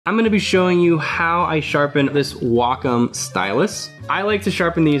I'm going to be showing you how I sharpen this Wacom stylus. I like to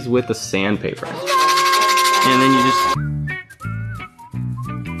sharpen these with the sandpaper. And then you just...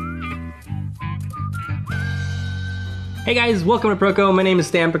 Hey guys, welcome to Proco. My name is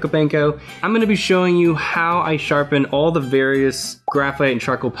Stan Prokopenko. I'm going to be showing you how I sharpen all the various graphite and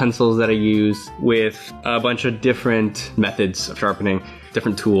charcoal pencils that I use with a bunch of different methods of sharpening,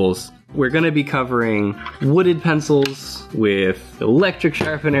 different tools. We're going to be covering wooded pencils with electric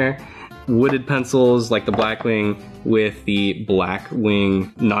sharpener, wooded pencils like the Blackwing with the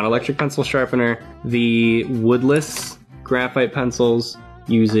Blackwing non-electric pencil sharpener, the woodless graphite pencils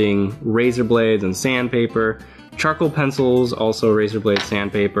using razor blades and sandpaper, charcoal pencils, also razor blade,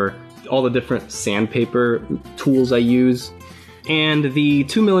 sandpaper, all the different sandpaper tools I use, and the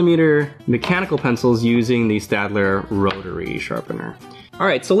 2mm mechanical pencils using the Staedtler rotary sharpener.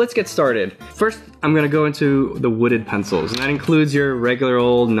 Alright, so let's get started. First, I'm going to go into the wooded pencils, and that includes your regular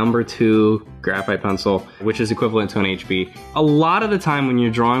old number 2 graphite pencil, which is equivalent to an HB. A lot of the time when you're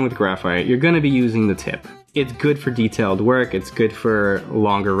drawing with graphite, you're going to be using the tip. It's good for detailed work, it's good for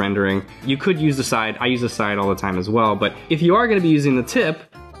longer rendering. You could use the side, I use the side all the time as well, but if you are going to be using the tip,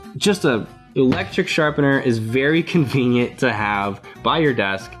 just an electric sharpener is very convenient to have by your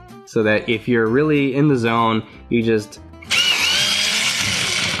desk, so that if you're really in the zone, you just...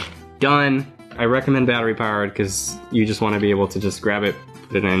 done. I recommend battery powered because you just want to be able to just grab it,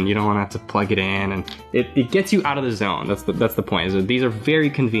 put it in. You don't want to have to plug it in, and it gets you out of the zone. That's the point. Is that these are very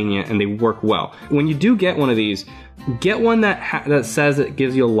convenient and they work well. When you do get one of these, get one that says it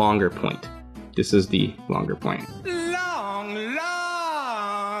gives you a longer point. This is the longer point.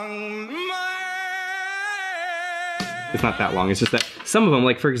 It's not that long, it's just that some of them,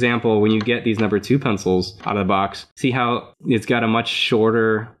 like for example, when you get these number 2 pencils out of the box, see how it's got a much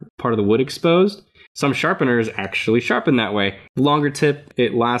shorter part of the wood exposed? Some sharpeners actually sharpen that way. Longer tip,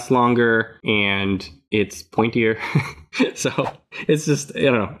 it lasts longer, and it's pointier. So it's just, I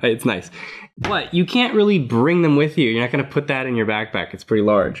don't know, it's nice. But you can't really bring them with you. You're not gonna put that in your backpack, it's pretty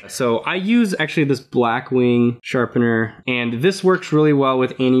large. So I use actually this Blackwing sharpener, and this works really well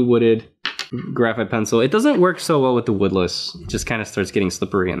with any wooded graphite pencil. It doesn't work so well with the woodless. It just kind of starts getting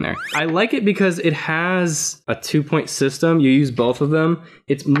slippery in there. I like it because it has a 2-point system. You use both of them.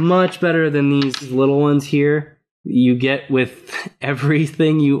 It's much better than these little ones here you get with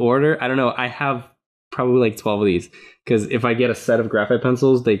everything you order. I don't know, I have probably like 12 of these, because if I get a set of graphite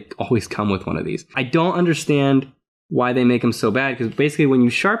pencils, they always come with one of these. I don't understand why they make them so bad, because basically when you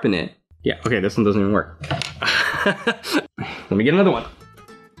sharpen it, yeah, okay, this one doesn't even work. Let me get another one.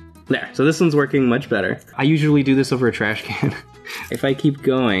 There, so this one's working much better. I usually do this over a trash can. If I keep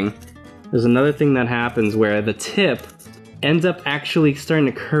going, there's another thing that happens where the tip ends up actually starting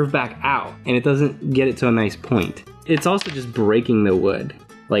to curve back out, and it doesn't get it to a nice point. It's also just breaking the wood.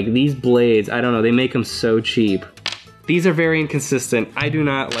 Like these blades, I don't know, they make them so cheap. These are very inconsistent. I do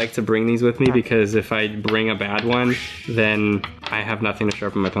not like to bring these with me, because if I bring a bad one, then I have nothing to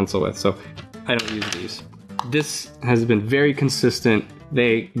sharpen my pencil with, so I don't use these. This has been very consistent.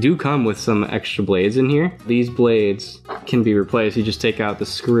 They do come with some extra blades in here. These blades can be replaced. You just take out the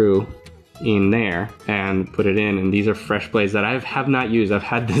screw in there and put it in, and these are fresh blades that I have not used. I've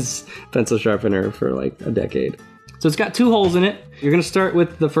had this pencil sharpener for like a decade. So it's got 2 holes in it. You're gonna start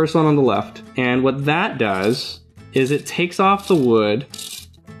with the first one on the left, and what that does is it takes off the wood,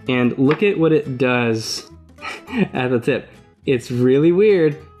 and look at what it does at the tip. It's really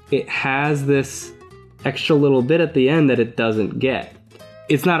weird. It has this extra little bit at the end that it doesn't get.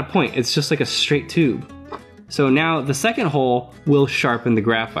 It's not a point, it's just like a straight tube. So now the second hole will sharpen the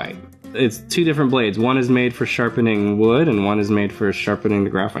graphite. It's 2 different blades. One is made for sharpening wood, and one is made for sharpening the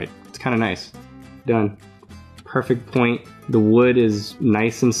graphite. It's kind of nice. Done. Perfect point. The wood is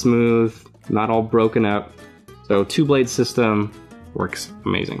nice and smooth, not all broken up. So 2-blade system works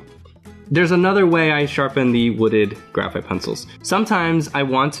amazing. There's another way I sharpen the wooded graphite pencils. Sometimes I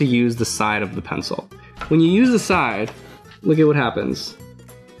want to use the side of the pencil. When you use the side, look at what happens.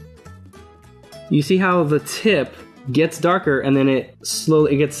 You see how the tip gets darker, and then it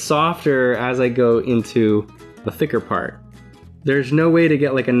gets softer as I go into the thicker part. There's no way to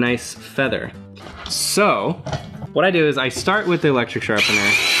get like a nice feather. So what I do is I start with the electric sharpener,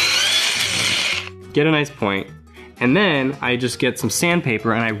 get a nice point, and then I just get some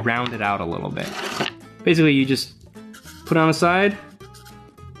sandpaper and I round it out a little bit. Basically you just put it on the side,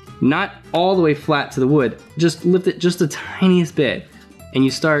 not all the way flat to the wood, just lift it just the tiniest bit, and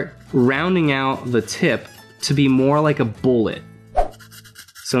you start rounding out the tip to be more like a bullet.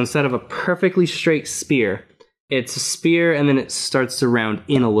 So instead of a perfectly straight spear, it's a spear and then it starts to round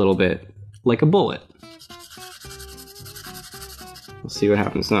in a little bit, like a bullet. We'll see what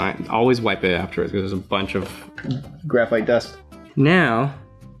happens. No, I always wipe it afterwards because there's a bunch of graphite dust. Now,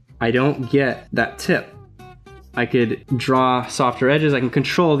 I don't get that tip. I could draw softer edges. I can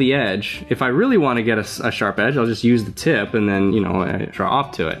control the edge. If I really want to get a sharp edge, I'll just use the tip and then, you know, I draw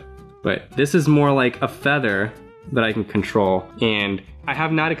off to it. But this is more like a feather that I can control. And I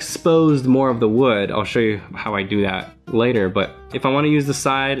have not exposed more of the wood. I'll show you how I do that later. But if I want to use the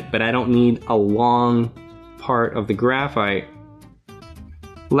side, but I don't need a long part of the graphite,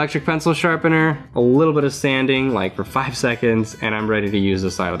 electric pencil sharpener, a little bit of sanding, like for 5 seconds, and I'm ready to use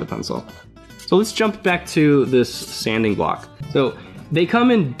the side of the pencil. So let's jump back to this sanding block. So they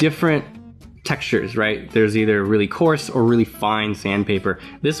come in different textures, right? There's either really coarse or really fine sandpaper.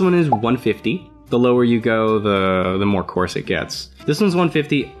 This one is 150. The lower you go, the more coarse it gets. This one's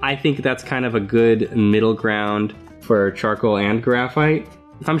 150. I think that's kind of a good middle ground for charcoal and graphite.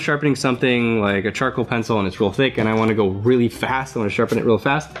 If I'm sharpening something like a charcoal pencil and it's real thick and I want to go really fast, I want to sharpen it real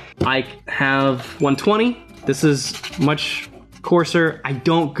fast, I have 120. This is much coarser. I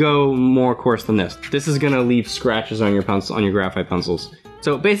don't go more coarse than this. This is gonna leave scratches on your pencil, on your graphite pencils.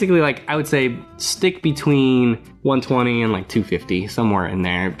 So basically, like, I would say stick between 120 and like 250, somewhere in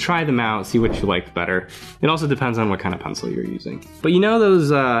there. Try them out, see what you like better. It also depends on what kind of pencil you're using. But you know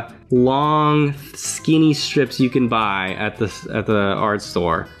those long, skinny strips you can buy at the art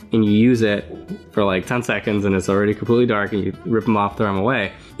store, and you use it for like 10 seconds and it's already completely dark and you rip them off, throw them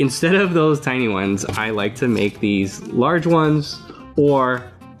away. Instead of those tiny ones, I like to make these large ones or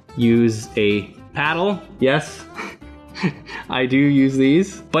use a paddle. Yes, I do use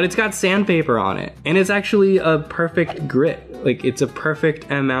these, but it's got sandpaper on it and it's actually a perfect grit. Like, it's a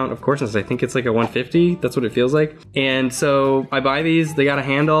perfect amount of coarseness. I think it's like a 150. That's what it feels like. And so I buy these, they got a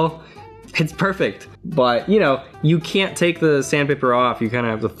handle. It's perfect, but you know, you can't take the sandpaper off. You kind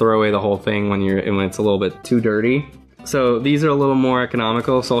of have to throw away the whole thing when it's a little bit too dirty. So these are a little more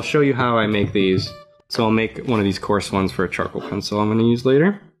economical. So I'll show you how I make these. So I'll make one of these coarse ones for a charcoal pencil I'm gonna use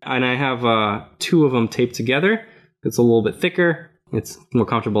later. And I have 2 of them taped together. It's a little bit thicker. It's more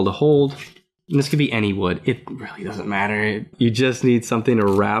comfortable to hold. And this could be any wood. It really doesn't matter. You just need something to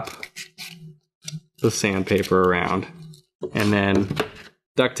wrap the sandpaper around. And then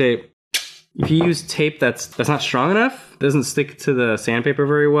duct tape. If you use tape that's not strong enough, it doesn't stick to the sandpaper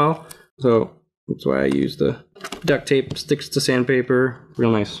very well. So that's why I use the duct tape. Sticks to sandpaper,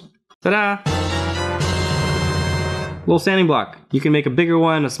 real nice. Ta-da! Little sanding block. You can make a bigger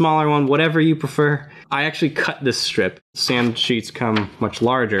one, a smaller one, whatever you prefer. I actually cut this strip. Sand sheets come much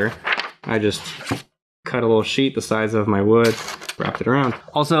larger. I just cut a little sheet the size of my wood, wrapped it around.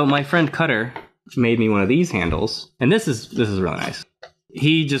 Also, my friend Cutter made me one of these handles, and this is really nice.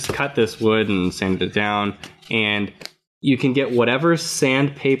 He just cut this wood and sanded it down, and you can get whatever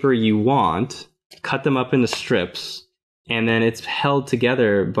sandpaper you want, cut them up into strips, and then it's held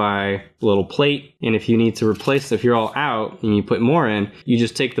together by a little plate. And if you need to replace, if you're all out and you put more in, you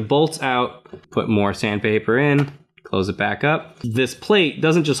just take the bolts out, put more sandpaper in, close it back up. This plate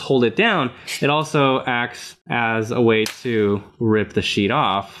doesn't just hold it down, it also acts as a way to rip the sheet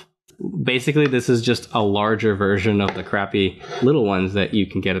off. Basically, this is just a larger version of the crappy little ones that you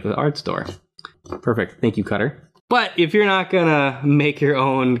can get at the art store. Perfect. Thank you, Cutter. But if you're not gonna make your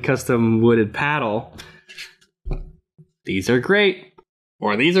own custom wooded paddle, these are great.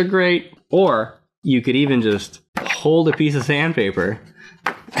 Or these are great. Or you could even just hold a piece of sandpaper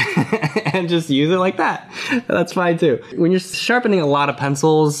and just use it like that. That's fine too. When you're sharpening a lot of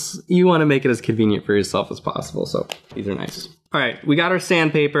pencils, you want to make it as convenient for yourself as possible. So these are nice. All right, we got our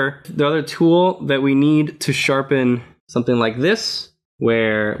sandpaper. The other tool that we need to sharpen something like this,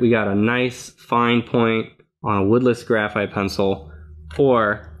 where we got a nice fine point on a woodless graphite pencil,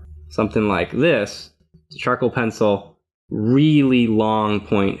 or something like this, charcoal pencil, really long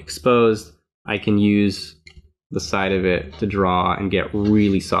point exposed. I can use the side of it to draw and get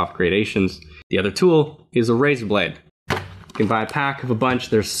really soft gradations. The other tool is a razor blade. You can buy a pack of a bunch.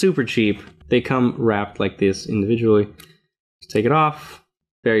 They're super cheap. They come wrapped like this individually. Just take it off.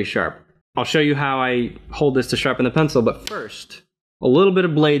 Very sharp. I'll show you how I hold this to sharpen the pencil, but first, a little bit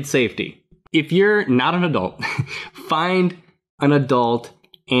of blade safety. If you're not an adult, find an adult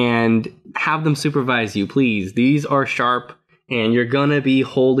and have them supervise you, please. These are sharp, and you're gonna be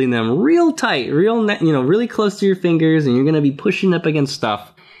holding them real tight, really close to your fingers, and you're gonna be pushing up against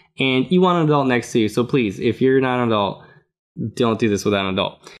stuff, and you want an adult next to you. So please, if you're not an adult, don't do this without an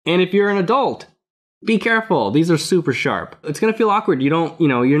adult. And if you're an adult, be careful. These are super sharp. It's gonna feel awkward.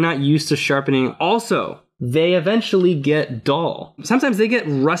 You're not used to sharpening. Also, they eventually get dull. Sometimes they get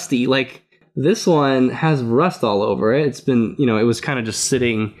rusty. Like this one has rust all over it. It's been, it was kind of just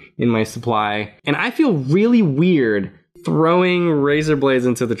sitting in my supply. And I feel really weird throwing razor blades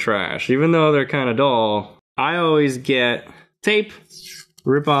into the trash. Even though they're kind of dull, I always get tape,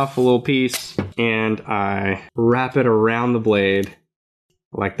 rip off a little piece, and I wrap it around the blade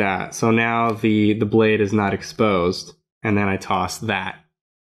like that. So now the blade is not exposed, and then I toss that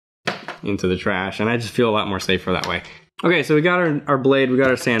into the trash, and I just feel a lot more safer that way. Okay, so we got our blade, we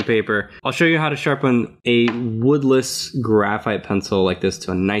got our sandpaper. I'll show you how to sharpen a woodless graphite pencil like this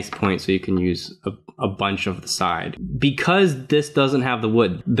to a nice point so you can use a bunch of the side. Because this doesn't have the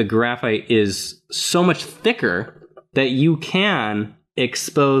wood, the graphite is so much thicker that you can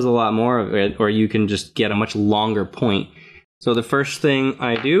expose a lot more of it, or you can just get a much longer point. So the first thing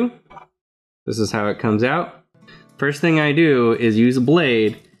I do, this is how it comes out. First thing I do is use a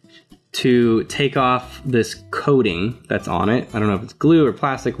blade to take off this coating that's on it. I don't know if it's glue or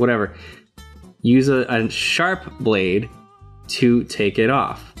plastic, whatever. Use a sharp blade to take it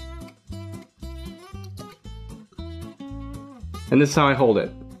off. And this is how I hold it.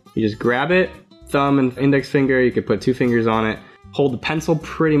 You just grab it, thumb and index finger, you could put 2 fingers on it, hold the pencil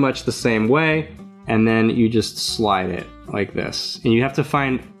pretty much the same way, and then you just slide it like this. And you have to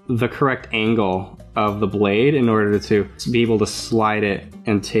find the correct angle of the blade in order to be able to slide it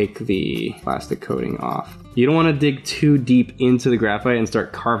and take the plastic coating off. You don't want to dig too deep into the graphite and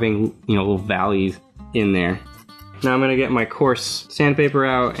start carving, little valleys in there. Now I'm going to get my coarse sandpaper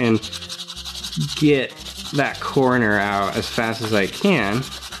out and get that corner out as fast as I can.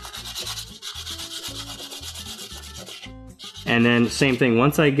 And then same thing,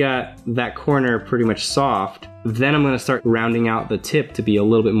 once I got that corner pretty much soft, then I'm going to start rounding out the tip to be a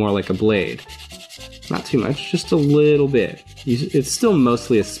little bit more like a blade. Not too much, just a little bit. It's still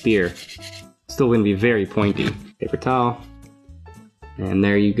mostly a spear. Still going to be very pointy. Paper towel. And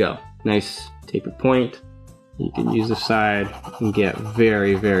there you go. Nice tapered point. You can use the side and get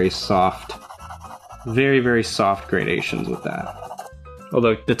very, very soft gradations with that.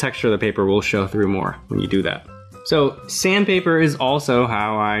 Although the texture of the paper will show through more when you do that. So sandpaper is also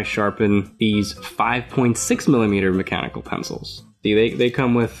how I sharpen these 5.6mm mechanical pencils. See, they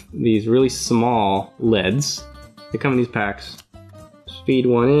come with these really small leads. They come in these packs. Just feed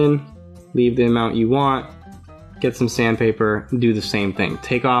one in, leave the amount you want, get some sandpaper, do the same thing.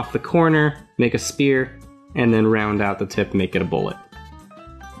 Take off the corner, make a spear, and then round out the tip, make it a bullet.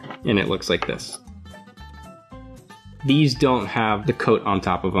 And it looks like this. These don't have the coat on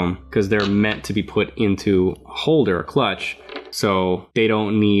top of them because they're meant to be put into a holder, a clutch, so they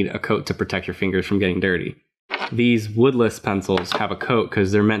don't need a coat to protect your fingers from getting dirty. These woodless pencils have a coat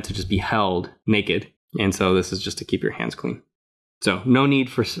because they're meant to just be held naked, and so this is just to keep your hands clean. So no need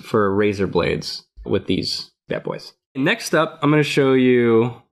for razor blades with these bad boys. Next up, I'm going to show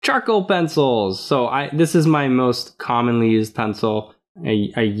you charcoal pencils. So this is my most commonly used pencil.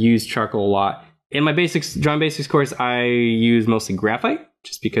 I use charcoal a lot. In my drawing basics course, I use mostly graphite,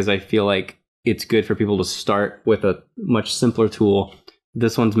 just because I feel like it's good for people to start with a much simpler tool.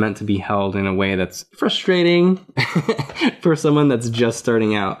 This one's meant to be held in a way that's frustrating for someone that's just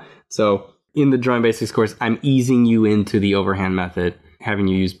starting out. So in the drawing basics course, I'm easing you into the overhand method, having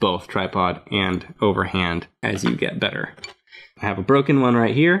you use both tripod and overhand as you get better. I have a broken one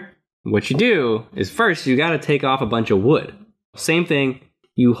right here. What you do is first you got to take off a bunch of wood. Same thing.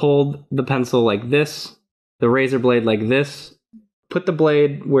 You hold the pencil like this, the razor blade like this, put the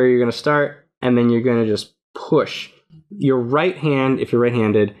blade where you're going to start, and then you're going to just push. Your right hand, if you're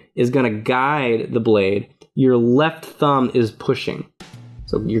right-handed, is going to guide the blade. Your left thumb is pushing.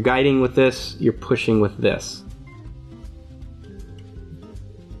 So you're guiding with this, you're pushing with this.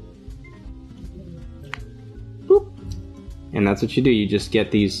 Boop. And that's what you do. You just get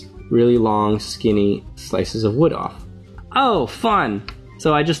these really long, skinny slices of wood off. Oh, fun!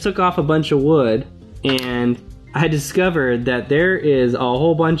 So I just took off a bunch of wood, and I discovered that there is a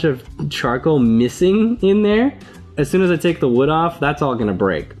whole bunch of charcoal missing in there. As soon as I take the wood off, that's all gonna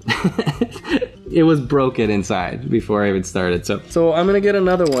break. It was broken inside before I even started. So I'm gonna get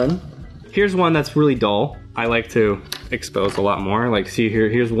another one. Here's one that's really dull. I like to expose a lot more. Like, see here,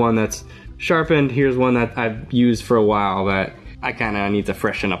 here's one that's sharpened. Here's one that I've used for a while that I kinda need to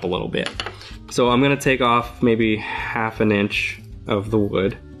freshen up a little bit. So I'm gonna take off maybe 1/2 inch of the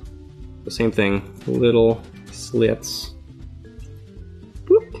wood. The same thing, little slits.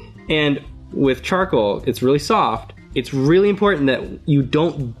 Boop. And with charcoal, it's really soft. It's really important that you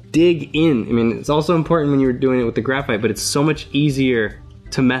don't dig in. I mean, it's also important when you're doing it with the graphite, but it's so much easier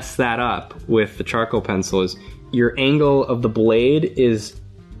to mess that up with the charcoal pencil. Is your angle of the blade is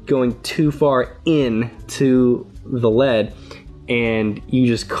going too far in to the lead, and you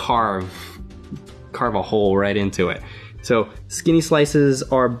just carve a hole right into it. So skinny slices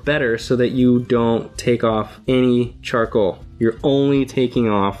are better so that you don't take off any charcoal. You're only taking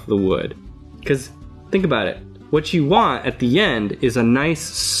off the wood. Because think about it. What you want at the end is a nice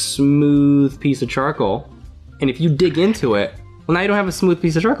smooth piece of charcoal. And if you dig into it, well, now you don't have a smooth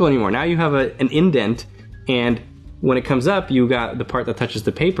piece of charcoal anymore. Now you have an indent, and when it comes up, you got the part that touches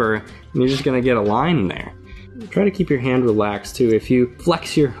the paper, and you're just gonna get a line in there. Try to keep your hand relaxed too. If you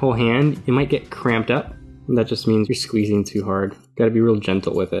flex your whole hand, it might get cramped up. And that just means you're squeezing too hard. Gotta be real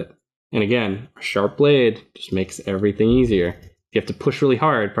gentle with it. And again, a sharp blade just makes everything easier. If you have to push really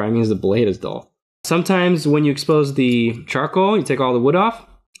hard, probably means the blade is dull. Sometimes when you expose the charcoal, you take all the wood off,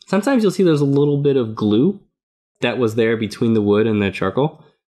 sometimes you'll see there's a little bit of glue that was there between the wood and the charcoal.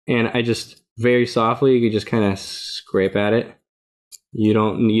 And I just very softly, you just kind of scrape at it. You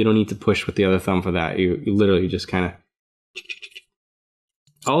don't need to push with the other thumb for that. You literally just kind of.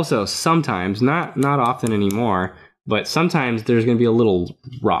 Also, sometimes, not often anymore, but sometimes there's going to be a little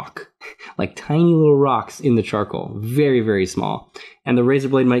rock, like tiny little rocks in the charcoal, very, very small. And the razor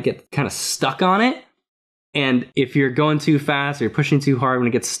blade might get kind of stuck on it. And if you're going too fast or you're pushing too hard, when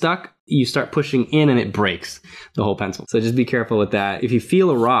it gets stuck, you start pushing in and it breaks the whole pencil. So just be careful with that. If you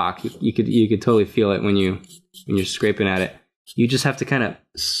feel a rock, you could totally feel it when you're scraping at it. You just have to kind of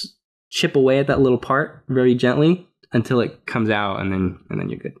chip away at that little part very gently until it comes out, and then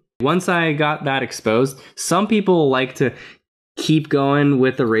you're good. Once I got that exposed, some people like to keep going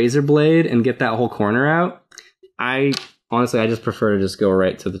with the razor blade and get that whole corner out. Honestly, I just prefer to just go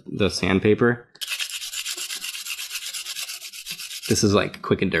right to the sandpaper. This is like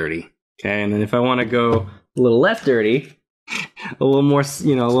quick and dirty. Okay, and then if I want to go a little less dirty, a little more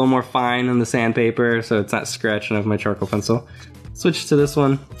fine on the sandpaper, so it's not scratching off my charcoal pencil, switch to this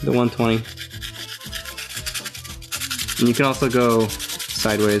one, the 120. And you can also go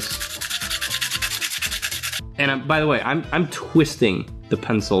sideways. And by the way, I'm twisting the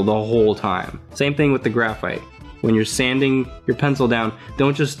pencil the whole time. Same thing with the graphite. When you're sanding your pencil down,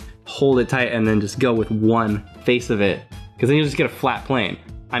 don't just hold it tight and then just go with one face of it, because then you just get a flat plane.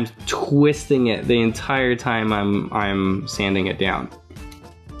 I'm twisting it the entire time I'm sanding it down.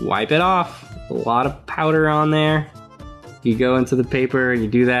 Wipe it off. A lot of powder on there. You go into the paper and you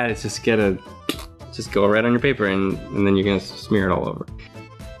do that, it's just go right on your paper, and then you're gonna smear it all over.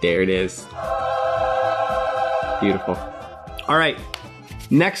 There it is. Beautiful. All right,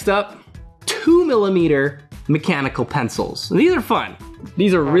 next up, 2mm mechanical pencils. And these are fun.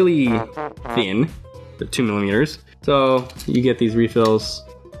 These are really thin. They're 2mm. So you get these refills.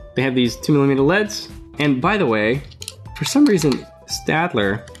 They have these 2mm leads. And by the way, for some reason,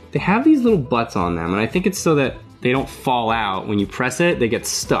 Staedtler, they have these little butts on them. And I think it's so that they don't fall out. When you press it, they get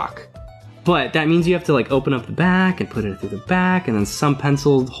stuck. But that means you have to like open up the back and put it through the back. And then some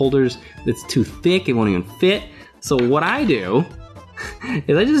pencil holders, it's too thick, it won't even fit. So what I do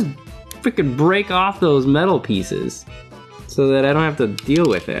is I just freaking break off those metal pieces so that I don't have to deal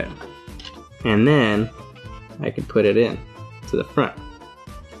with it. And then I can put it in to the front.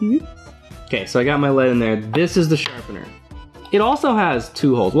 Okay, so I got my lead in there. This is the sharpener. It also has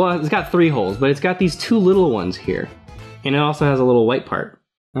 2 holes. Well, it's got 3 holes, but it's got these 2 little ones here. And it also has a little white part.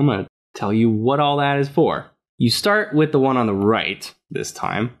 I'm gonna tell you what all that is for. You start with the one on the right this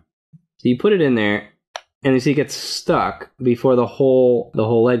time. So you put it in there, and you see it gets stuck before the whole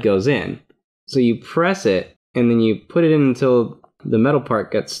lead goes in. So you press it, and then you put it in until the metal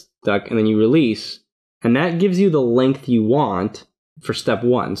part gets stuck, and then you release. And that gives you the length you want for step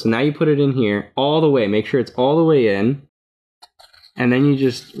 1. So now you put it in here all the way. Make sure it's all the way in. And then you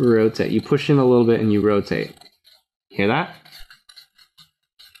just rotate. You push in a little bit and you rotate. Hear that?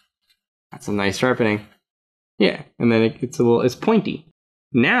 That's a nice sharpening. Yeah, and then it's pointy.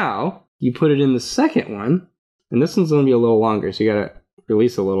 Now you put it in the second one, and this one's gonna be a little longer, so you gotta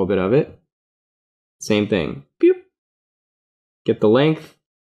release a little bit of it. Same thing. Boop. Get the length,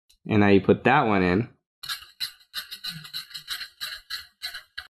 and now you put that one in.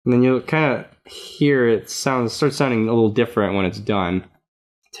 And then you'll kind of hear it start sounding a little different when it's done.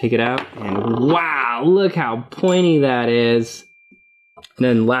 Take it out, and wow, look how pointy that is. And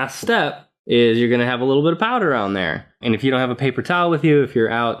then last step is you're gonna have a little bit of powder on there. And if you don't have a paper towel with you, if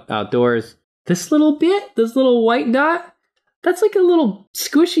you're outdoors, this little white dot, that's like a little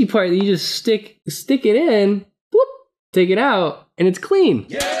squishy part that you just stick it in, whoop, take it out, and it's clean.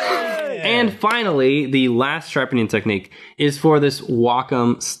 Yeah! And finally, the last sharpening technique is for this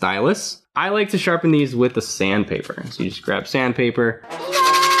Wacom stylus. I like to sharpen these with the sandpaper. So you just grab sandpaper,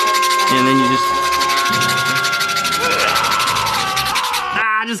 and then you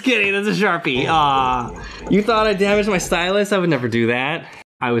just kidding, that's a Sharpie. You thought I damaged my stylus? I would never do that.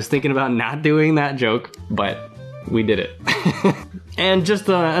 I was thinking about not doing that joke, but we did it. And just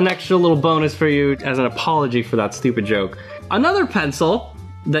an extra little bonus for you as an apology for that stupid joke. Another pencil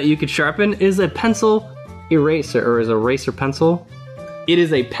that you could sharpen is a pencil eraser, or is a eraser pencil. It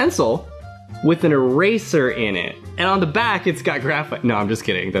is a pencil with an eraser in it. And on the back, it's got graphite. No, I'm just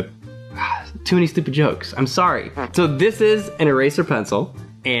kidding. Too many stupid jokes. I'm sorry. So this is an eraser pencil,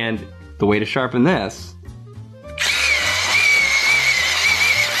 and the way to sharpen this.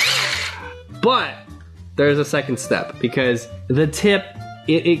 But there's a second step, because the tip,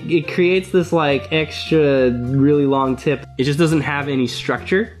 it creates this like extra really long tip. It just doesn't have any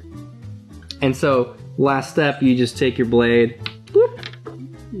structure. And so last step, you just take your blade whoop,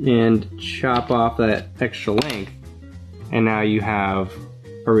 and chop off that extra length. And now you have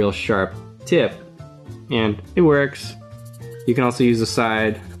a real sharp tip. And it works. You can also use the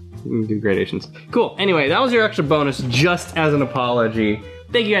side. You can do gradations. Cool. Anyway, that was your extra bonus just as an apology.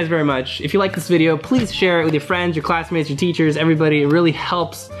 Thank you guys very much. If you like this video, please share it with your friends, your classmates, your teachers, everybody. It really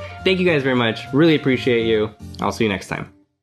helps. Thank you guys very much. Really appreciate you. I'll see you next time.